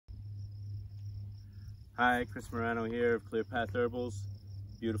Hi, Chris Morano here of Clearpath Herbals.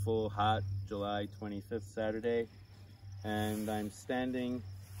 Beautiful, hot July 25th Saturday, and I'm standing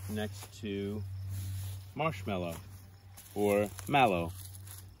next to Marshmallow, or Mallow.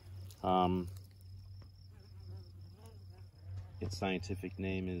 Its scientific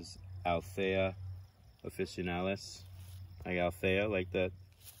name is Althea officinalis, like Althea, like that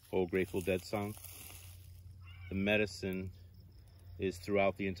old Grateful Dead song. The medicine is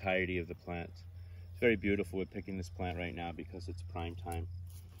throughout the entirety of the plant. It's very beautiful. We're picking this plant right now because it's prime time.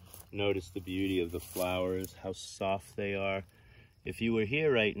 Notice the beauty of the flowers, how soft they are. If you were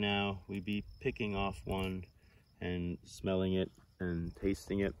here right now, we'd be picking off one and smelling it and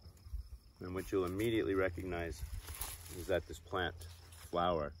tasting it. And what you'll immediately recognize is that this plant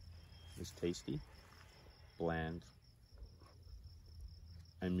flower is tasty, bland,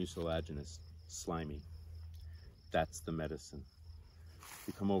 and mucilaginous, slimy. That's the medicine.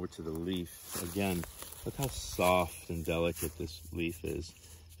 You come over to the leaf, again, look how soft and delicate this leaf is.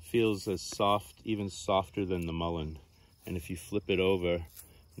 Feels as soft, even softer than the mullein. And if you flip it over,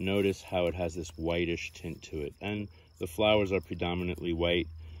 notice how it has this whitish tint to it. And the flowers are predominantly white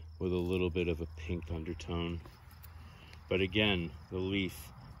with a little bit of a pink undertone. But again, the leaf,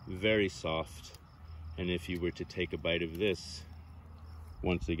 very soft. And if you were to take a bite of this,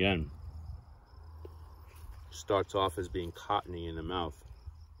 once again, starts off as being cottony in the mouth,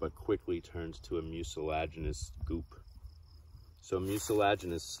 but quickly turns to a mucilaginous goop. So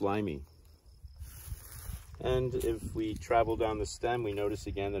mucilaginous, slimy. And if we travel down the stem, we notice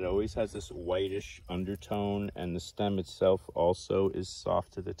again that it always has this whitish undertone, and the stem itself also is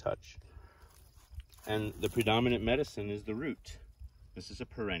soft to the touch. And the predominant medicine is the root. This is a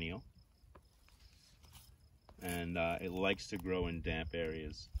perennial, and it likes to grow in damp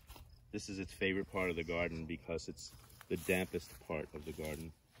areas. This is its favorite part of the garden because it's the dampest part of the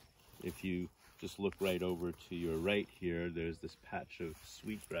garden. If you just look right over to your right here, there's this patch of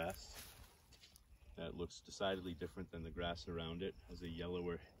sweetgrass that looks decidedly different than the grass around it, has a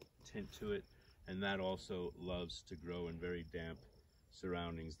yellower tint to it, and that also loves to grow in very damp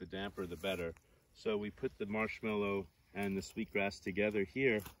surroundings. The damper, the better. So we put the marshmallow and the sweetgrass together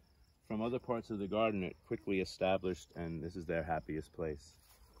here from other parts of the garden. It quickly established, and this is their happiest place.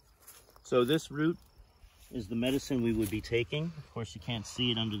 So this root is the medicine we would be taking. Of course, you can't see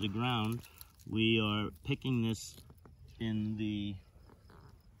it under the ground. We are picking this in the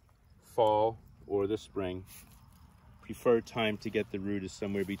fall or the spring. Preferred time to get the root is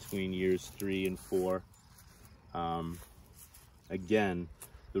somewhere between years 3 and 4. Again,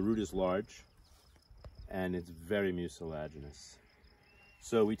 the root is large and it's very mucilaginous.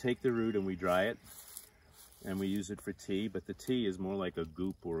 So we take the root and we dry it, and we use it for tea, but the tea is more like a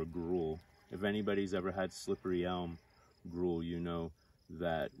goop or a gruel. If anybody's ever had slippery elm gruel, you know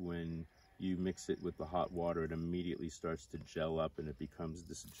that when you mix it with the hot water, it immediately starts to gel up and it becomes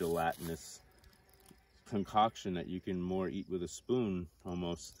this gelatinous concoction that you can more eat with a spoon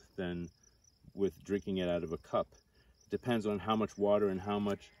almost than with drinking it out of a cup. It depends on how much water and how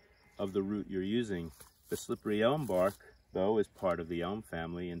much of the root you're using. The slippery elm bark, though, is part of the elm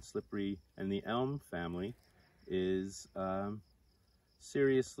family, and the elm family is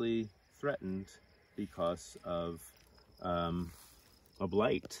seriously threatened because of a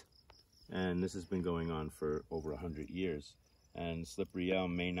blight, and this has been going on for over 100 years. And slippery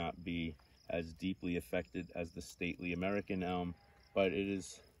elm may not be as deeply affected as the stately American elm, but it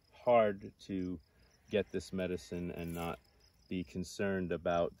is hard to get this medicine and not be concerned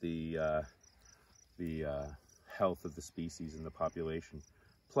about the health of the species and the population.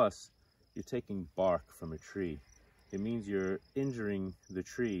 Plus, you're taking bark from a tree. It means you're injuring the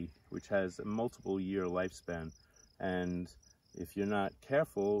tree, which has a multiple year lifespan. And if you're not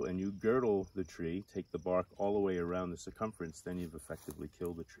careful and you girdle the tree, take the bark all the way around the circumference, then you've effectively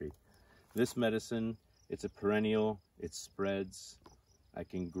killed the tree. This medicine, it's a perennial, it spreads. I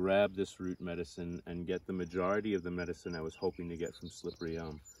can grab this root medicine and get the majority of the medicine I was hoping to get from slippery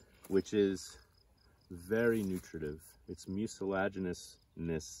elm, which is very nutritive. Its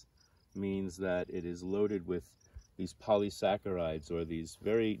mucilaginousness means that it is loaded with these polysaccharides, or these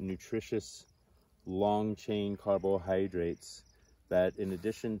very nutritious long chain carbohydrates that, in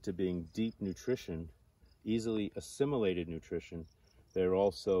addition to being deep nutrition, easily assimilated nutrition, they're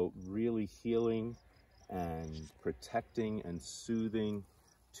also really healing and protecting and soothing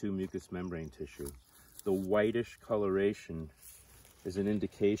to mucous membrane tissue. The whitish coloration is an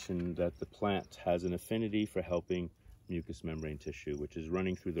indication that the plant has an affinity for helping mucous membrane tissue, which is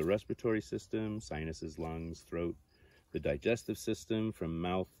running through the respiratory system, sinuses, lungs, throat, the digestive system from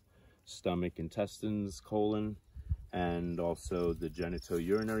mouth, stomach, intestines, colon, and also the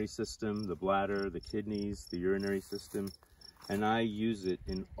genitourinary system, the bladder, the kidneys, the urinary system. And I use it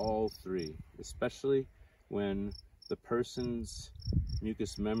in all three, especially when the person's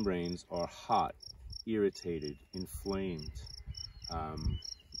mucous membranes are hot, irritated, inflamed,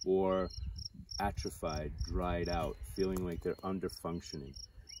 or atrophied, dried out, feeling like they're under-functioning.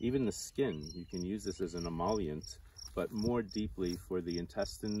 Even the skin, you can use this as an emollient, but more deeply for the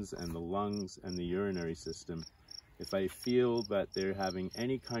intestines and the lungs and the urinary system. If I feel that they're having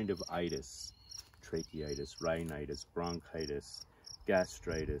any kind of itis, tracheitis, rhinitis, bronchitis,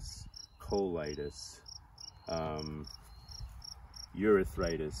 gastritis, colitis,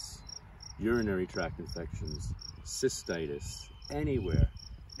 urethritis, urinary tract infections, cystitis, anywhere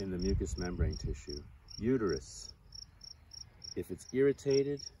in the mucous membrane tissue, uterus, if it's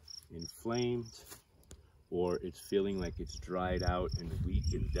irritated, inflamed, or it's feeling like it's dried out and weak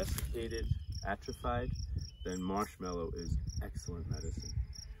and desiccated, atrophied, then marshmallow is excellent medicine.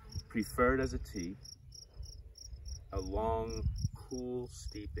 Preferred as a tea, a long, cool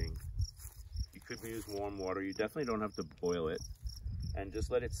steeping. You could use warm water. You definitely don't have to boil it. And just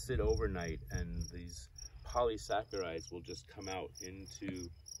let it sit overnight, and these polysaccharides will just come out into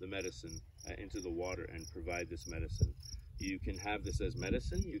the medicine, into the water, and provide this medicine. You can have this as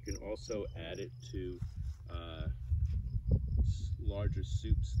medicine. You can also add it to larger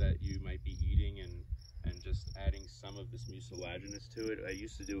soups that you might be eating, and just adding some of this mucilaginous to it. I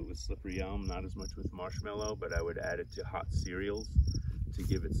used to do it with slippery elm, not as much with marshmallow, but I would add it to hot cereals to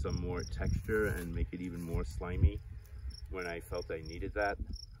give it some more texture and make it even more slimy when I felt I needed that.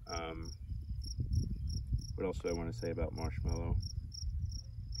 What else do I want to say about marshmallow?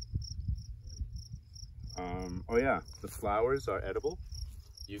 Oh yeah, the flowers are edible.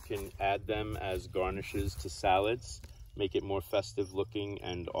 You can add them as garnishes to salads, make it more festive looking,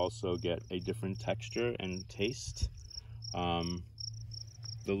 and also get a different texture and taste. The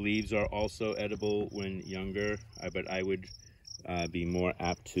leaves are also edible when younger, but I would be more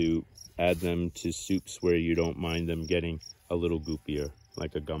apt to add them to soups where you don't mind them getting a little goopier,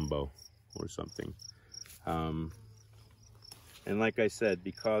 like a gumbo or something. And like I said,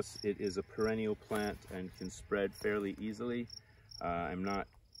 because it is a perennial plant and can spread fairly easily, I'm not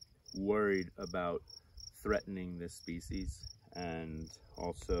worried about threatening this species, and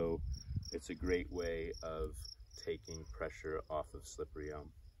also it's a great way of taking pressure off of slippery elm.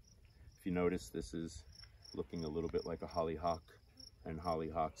 If you notice, this is looking a little bit like a hollyhock, and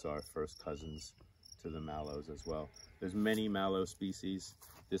hollyhocks are first cousins to the mallows as well. There's many mallow species.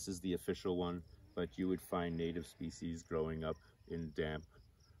 This is the official one, but you would find native species growing up in damp,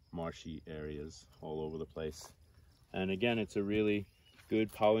 marshy areas all over the place. And again, it's a really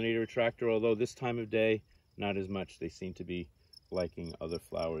good pollinator attractor, although this time of day, not as much. They seem to be liking other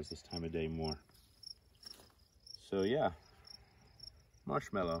flowers this time of day more. So yeah,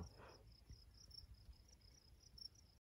 marshmallow.